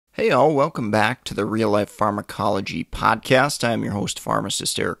Hey all, welcome back to the Real Life Pharmacology podcast. I'm your host,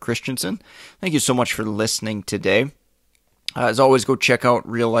 pharmacist Eric Christensen. Thank you so much for listening today. As always, go check out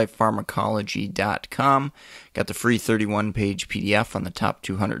reallifepharmacology.com. Got the free 31-page PDF on the top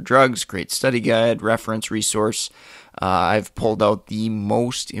 200 drugs, great study guide, reference resource. I've pulled out the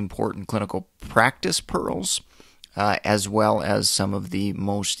most important clinical practice pearls, as well as some of the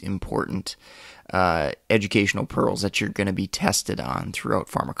most important educational pearls that you're going to be tested on throughout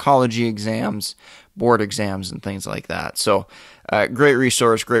pharmacology exams, board exams, and things like that. So, great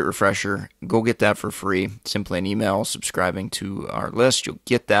resource, great refresher. Go get that for free. Simply an email subscribing to our list. You'll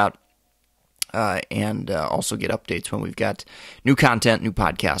get that. And also get updates when we've got new content, new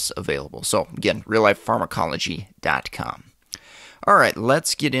podcasts available. So, again, reallifepharmacology.com. All right,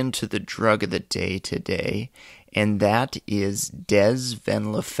 let's get into the drug of the day today, and that is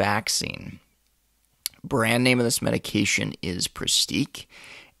Desvenlafaxine. Brand name of this medication is Prestique,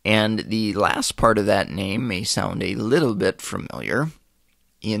 and the last part of that name may sound a little bit familiar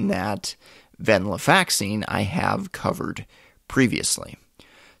in that venlafaxine I have covered previously.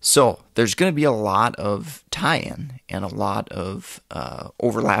 So there's going to be a lot of tie-in and a lot of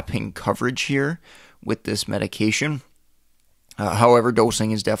overlapping coverage here with this medication. However, dosing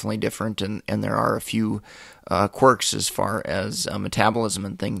is definitely different, and there are a few quirks as far as metabolism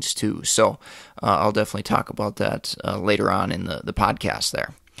and things too. So I'll definitely talk about that later on in the podcast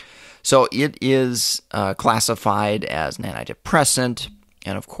there. So it is classified as an antidepressant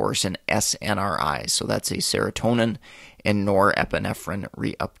and, of course, an SNRI. So that's a serotonin and norepinephrine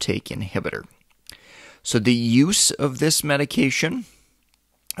reuptake inhibitor. So the use of this medication,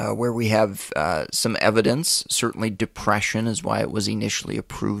 where we have some evidence, certainly depression is why it was initially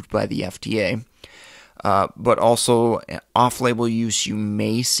approved by the FDA, but also off-label use you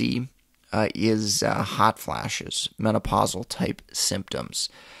may see is hot flashes, menopausal type symptoms.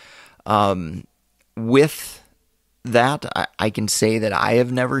 With that, I can say that I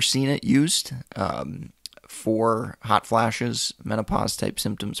have never seen it used for hot flashes, menopause type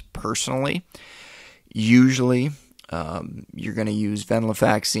symptoms personally. Usually, you're going to use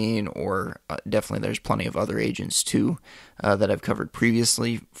venlafaxine, or definitely there's plenty of other agents too that I've covered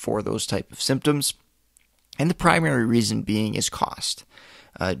previously for those type of symptoms. And the primary reason being is cost.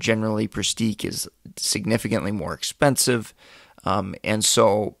 Generally, Prestique is significantly more expensive, and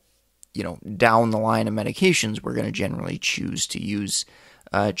so, down the line of medications, we're going to generally choose to use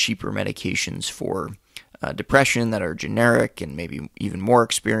cheaper medications for depression that are generic and maybe even more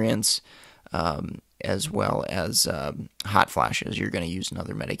experience. As well as hot flashes, you're going to use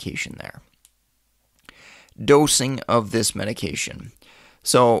another medication there. Dosing of this medication.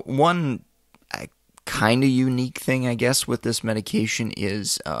 So one kind of unique thing, I guess, with this medication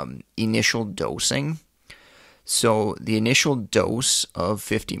is initial dosing. So the initial dose of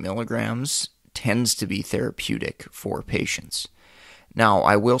 50 milligrams tends to be therapeutic for patients. Now,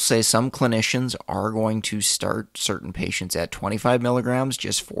 I will say some clinicians are going to start certain patients at 25 milligrams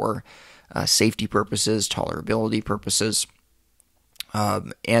just for safety purposes, tolerability purposes,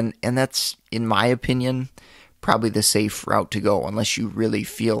 and that's, in my opinion, probably the safe route to go, unless you really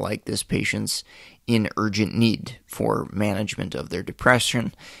feel like this patient's in urgent need for management of their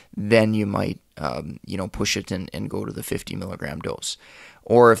depression. Then you might, push it and go to the 50 milligram dose.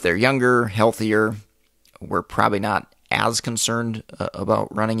 Or if they're younger, healthier, we're probably not as concerned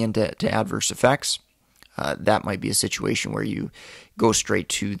about running into adverse effects. That might be a situation where you go straight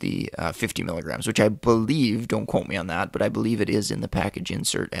to the 50 milligrams, which I believe, don't quote me on that, but I believe it is in the package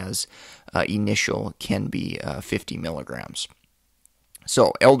insert as initial can be 50 milligrams.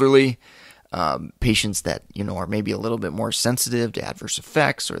 So elderly patients that, are maybe a little bit more sensitive to adverse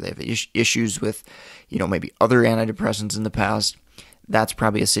effects, or they have issues with, maybe other antidepressants in the past, that's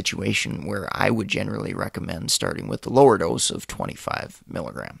probably a situation where I would generally recommend starting with the lower dose of 25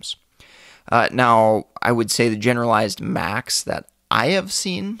 milligrams. Now, I would say the generalized max that I have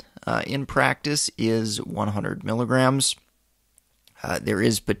seen in practice is 100 milligrams. There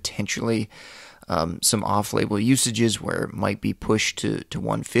is potentially some off-label usages where it might be pushed to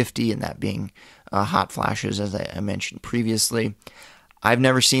 150, and that being hot flashes, as I mentioned previously. I've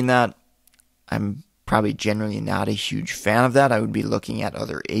never seen that. I'm probably generally not a huge fan of that. I would be looking at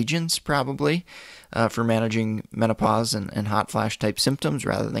other agents probably for managing menopause and hot flash type symptoms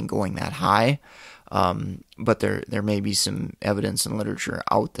rather than going that high. But there may be some evidence and literature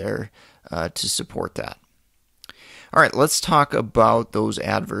out there to support that. All right, let's talk about those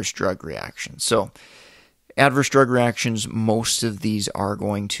adverse drug reactions. So adverse drug reactions, most of these are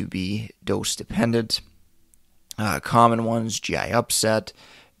going to be dose dependent. Common ones, GI upset,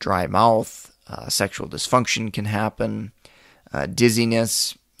 dry mouth, sexual dysfunction can happen,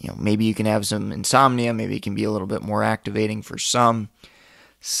 dizziness, maybe you can have some insomnia, maybe it can be a little bit more activating for some.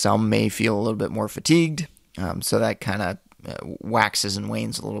 Some may feel a little bit more fatigued, so that kind of waxes and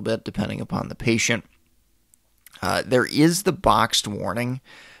wanes a little bit depending upon the patient. There is the boxed warning.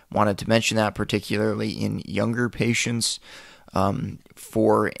 Wanted to mention that particularly in younger patients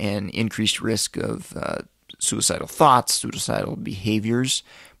for an increased risk of suicidal thoughts, suicidal behaviors,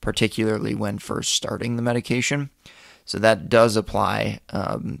 particularly when first starting the medication. So that does apply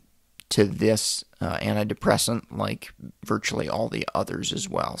to this antidepressant like virtually all the others as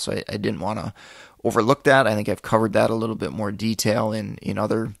well. So I didn't want to overlook that. I think I've covered that a little bit more detail in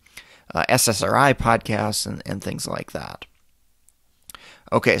other SSRI podcasts and things like that.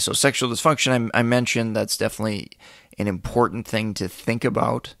 Okay, so sexual dysfunction, I mentioned that's definitely an important thing to think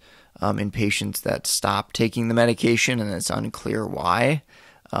about in patients that stop taking the medication and it's unclear why.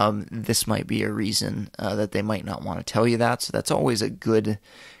 This might be a reason that they might not want to tell you that. So that's always a good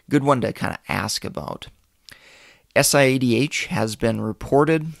one to kind of ask about. SIADH has been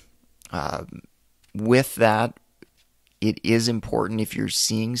reported. With that, it is important if you're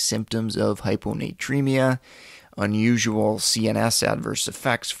seeing symptoms of hyponatremia, unusual CNS adverse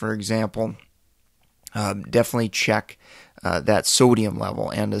effects, for example, definitely check that sodium level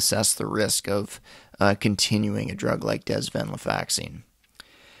and assess the risk of continuing a drug like desvenlafaxine.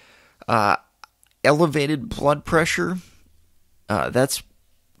 Elevated blood pressure, that's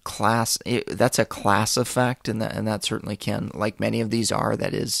a class effect, and that certainly can, like many of these are,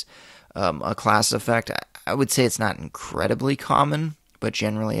 that is a class effect. I would say it's not incredibly common, but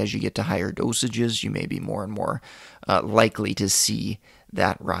generally as you get to higher dosages, you may be more and more likely to see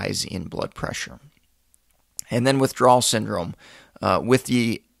that rise in blood pressure. And then withdrawal syndrome, with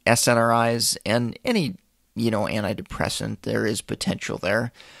the SNRIs and any antidepressant, there is potential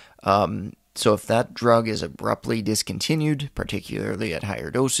there. So if that drug is abruptly discontinued, particularly at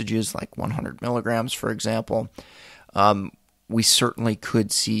higher dosages, like 100 milligrams, for example, we certainly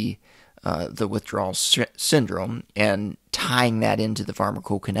could see the withdrawal syndrome, and tying that into the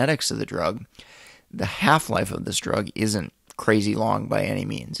pharmacokinetics of the drug. The half-life of this drug isn't crazy long by any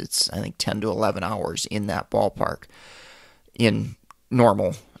means. It's, I think, 10 to 11 hours in that ballpark in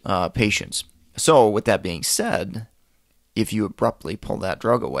normal patients. So with that being said, if you abruptly pull that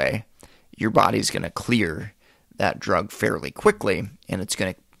drug away, your body's going to clear that drug fairly quickly, and it's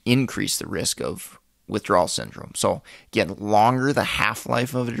going to increase the risk of withdrawal syndrome. So again, longer the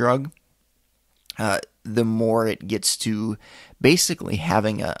half-life of a drug, the more it gets to basically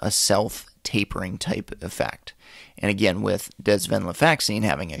having a self-tapering type effect. And again, with desvenlafaxine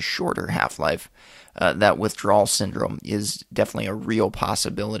having a shorter half-life, that withdrawal syndrome is definitely a real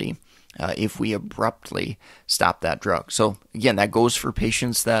possibility if we abruptly stop that drug. So again, that goes for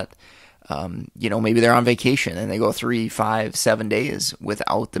patients that, maybe they're on vacation and they go 3, 5, 7 days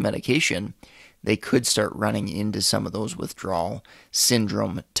without the medication. They could start running into some of those withdrawal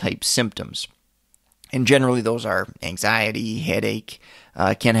syndrome type symptoms. And generally those are anxiety, headache,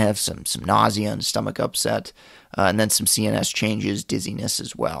 can have some nausea and stomach upset, and then some CNS changes, dizziness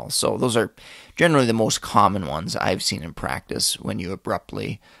as well. So those are generally the most common ones I've seen in practice when you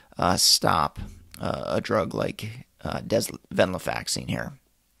abruptly stop a drug like desvenlafaxine here.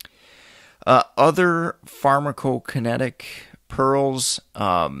 Other pharmacokinetic pearls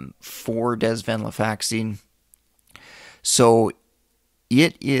for desvenlafaxine. So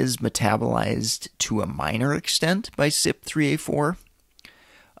it is metabolized to a minor extent by CYP3A4,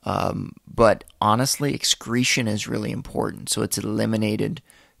 but honestly, excretion is really important. So it's eliminated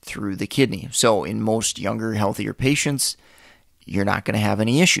through the kidney. So in most younger, healthier patients, you're not going to have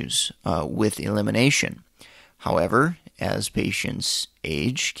any issues with elimination. However, as patients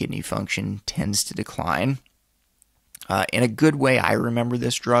age, kidney function tends to decline. In a good way, I remember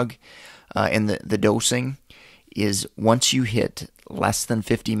this drug and the dosing is once you hit less than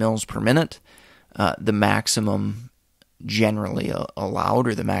 50 mils per minute, the maximum generally allowed,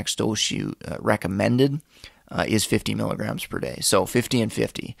 or the max dose you recommended, is 50 milligrams per day. So 50 and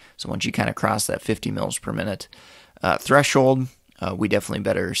 50. So once you kind of cross that 50 mils per minute threshold, we definitely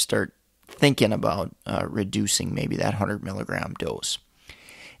better start thinking about reducing maybe that 100 milligram dose.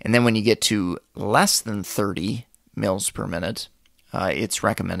 And then when you get to less than 30 mils per minute, it's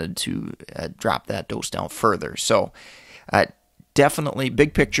recommended to drop that dose down further. So definitely,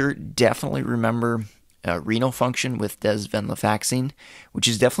 big picture, definitely remember renal function with desvenlafaxine, which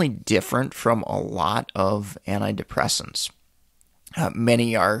is definitely different from a lot of antidepressants.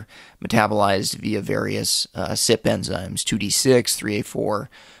 Many are metabolized via various CYP enzymes, 2D6,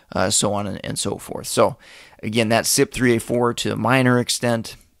 3A4, so on and so forth. So again, that CYP3A4 to a minor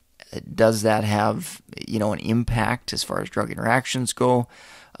extent, does that have an impact as far as drug interactions go?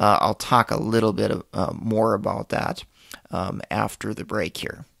 I'll talk a little bit more about that after the break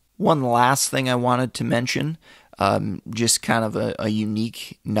here. One last thing I wanted to mention, just kind of a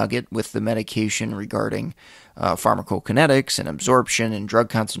unique nugget with the medication regarding pharmacokinetics and absorption and drug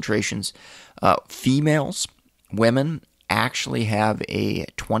concentrations. Women actually have a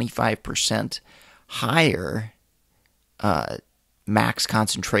 25% higher max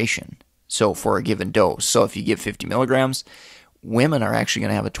concentration. So for a given dose. So if you give 50 milligrams, women are actually going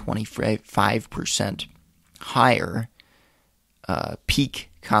to have a 25% higher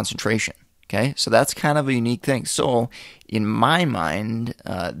peak concentration. Okay, so that's kind of a unique thing. So in my mind,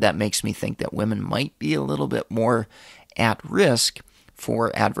 that makes me think that women might be a little bit more at risk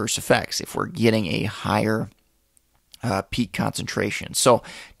for adverse effects if we're getting a higher peak concentration. So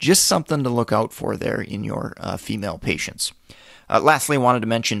just something to look out for there in your female patients. Lastly, I wanted to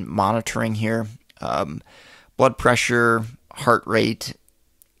mention monitoring here. Blood pressure, heart rate.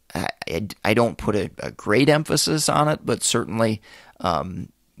 I don't put a great emphasis on it, but certainly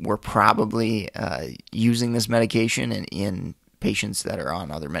we're probably using this medication in patients that are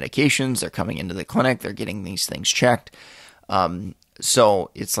on other medications. They're coming into the clinic. They're getting these things checked.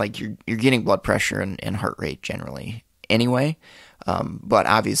 So it's like you're getting blood pressure and heart rate generally anyway. But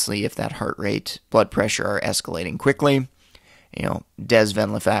obviously, if that heart rate, blood pressure are escalating quickly,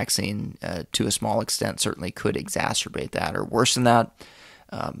 desvenlafaxine to a small extent certainly could exacerbate that or worsen that.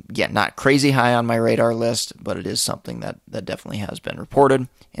 Again, not crazy high on my radar list, but it is something that definitely has been reported,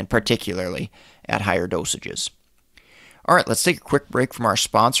 and particularly at higher dosages. All right, let's take a quick break from our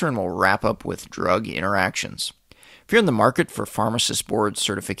sponsor, and we'll wrap up with drug interactions. If you're in the market for pharmacist board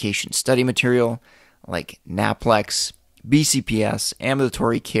certification study material like NAPLEX, BCPS,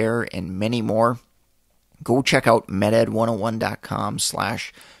 ambulatory care, and many more, go check out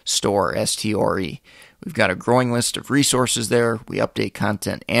meded101.com/store, S-T-O-R-E. We've got a growing list of resources there. We update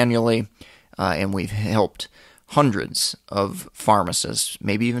content annually, and we've helped hundreds of pharmacists,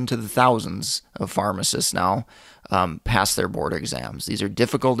 maybe even to the thousands of pharmacists now, pass their board exams. These are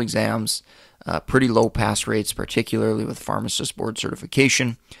difficult exams, pretty low pass rates, particularly with pharmacist board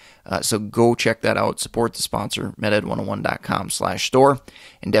certification. So go check that out. Support the sponsor, meded101.com/store,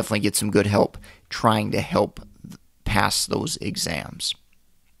 and definitely get some good help trying to help pass those exams.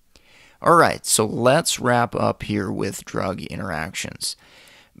 All right, so let's wrap up here with drug interactions.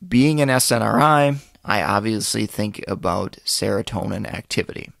 Being an SNRI, I obviously think about serotonin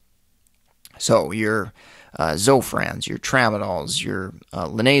activity. So your Zofrans, your Tramadols, your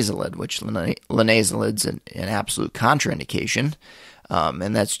linezolid, which linezolid's an absolute contraindication,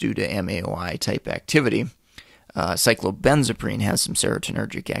 and that's due to MAOI type activity. Cyclobenzaprine has some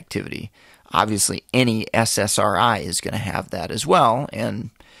serotonergic activity. Obviously, any SSRI is going to have that as well,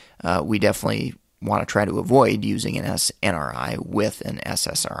 and we definitely want to try to avoid using an SNRI with an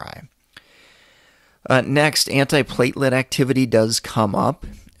SSRI. Next, antiplatelet activity does come up.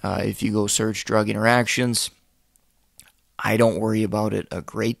 If you go search drug interactions, I don't worry about it a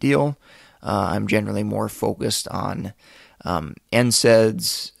great deal. I'm generally more focused on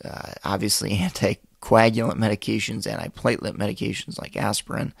NSAIDs, obviously anticoagulant medications, antiplatelet medications like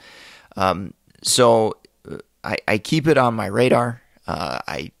aspirin. So I keep it on my radar.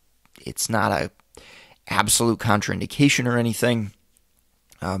 It's not a absolute contraindication or anything,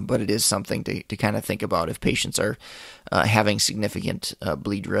 but it is something to kind of think about if patients are having significant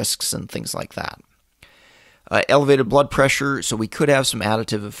bleed risks and things like that. Elevated blood pressure, so we could have some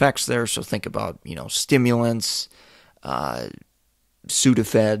additive effects there. So think about stimulants,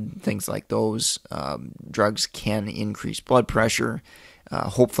 Sudafed, things like those. Drugs can increase blood pressure.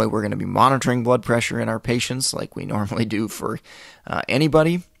 Hopefully we're going to be monitoring blood pressure in our patients like we normally do for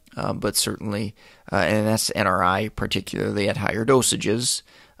anybody, but certainly an SNRI, particularly at higher dosages,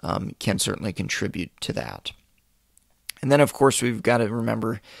 can certainly contribute to that. And then, of course, we've got to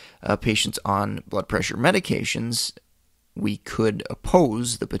remember patients on blood pressure medications, we could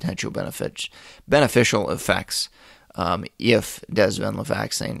oppose the potential beneficial effects if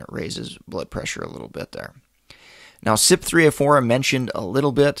desvenlafaxine raises blood pressure a little bit there. Now, CYP3A4 I mentioned a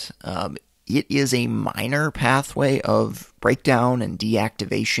little bit. It is a minor pathway of breakdown and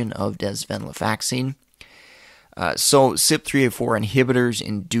deactivation of desvenlafaxine. So CYP3A4 inhibitors,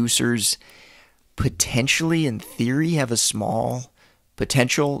 inducers, potentially, in theory, have a small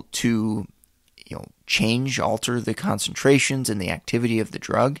potential to alter the concentrations and the activity of the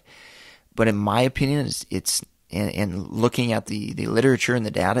drug. But in my opinion, it's and looking at the literature and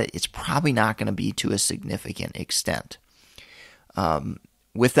the data, it's probably not going to be to a significant extent.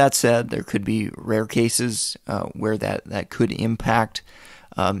 With that said, there could be rare cases where that could impact.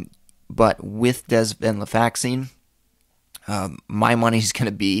 But with desvenlafaxine, my money's going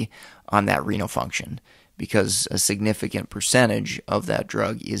to be on that renal function, because a significant percentage of that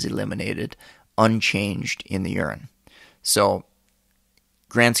drug is eliminated unchanged in the urine. So,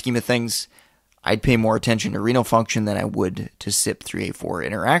 grand scheme of things, I'd pay more attention to renal function than I would to CYP3A4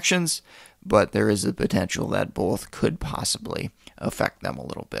 interactions, but there is a potential that both could possibly affect them a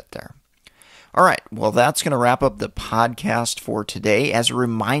little bit there. All right, well, that's going to wrap up the podcast for today. As a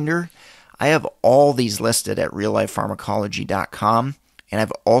reminder, I have all these listed at reallifepharmacology.com. And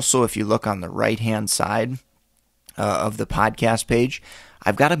I've also, if you look on the right-hand side of the podcast page,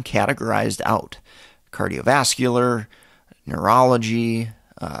 I've got them categorized out. Cardiovascular, neurology,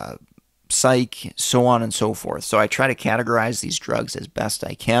 psych, so on and so forth. So I try to categorize these drugs as best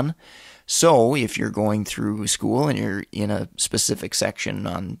I can. So if you're going through school and you're in a specific section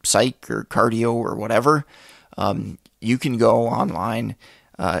on psych or cardio or whatever, you can go online,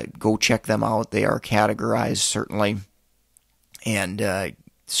 go check them out. They are categorized, certainly, and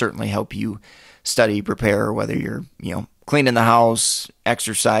certainly help you study, prepare, whether you're, cleaning the house,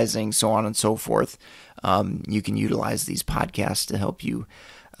 exercising, so on and so forth. You can utilize these podcasts to help you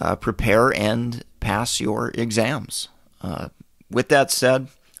prepare and pass your exams. With that said,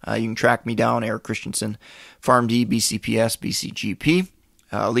 you can track me down, Eric Christensen, PharmD, BCPS, BCGP.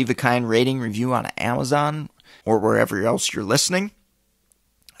 Leave a kind rating, review on Amazon or wherever else you're listening.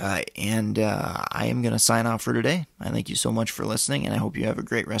 And I am going to sign off for today. I thank you so much for listening, and I hope you have a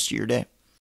great rest of your day.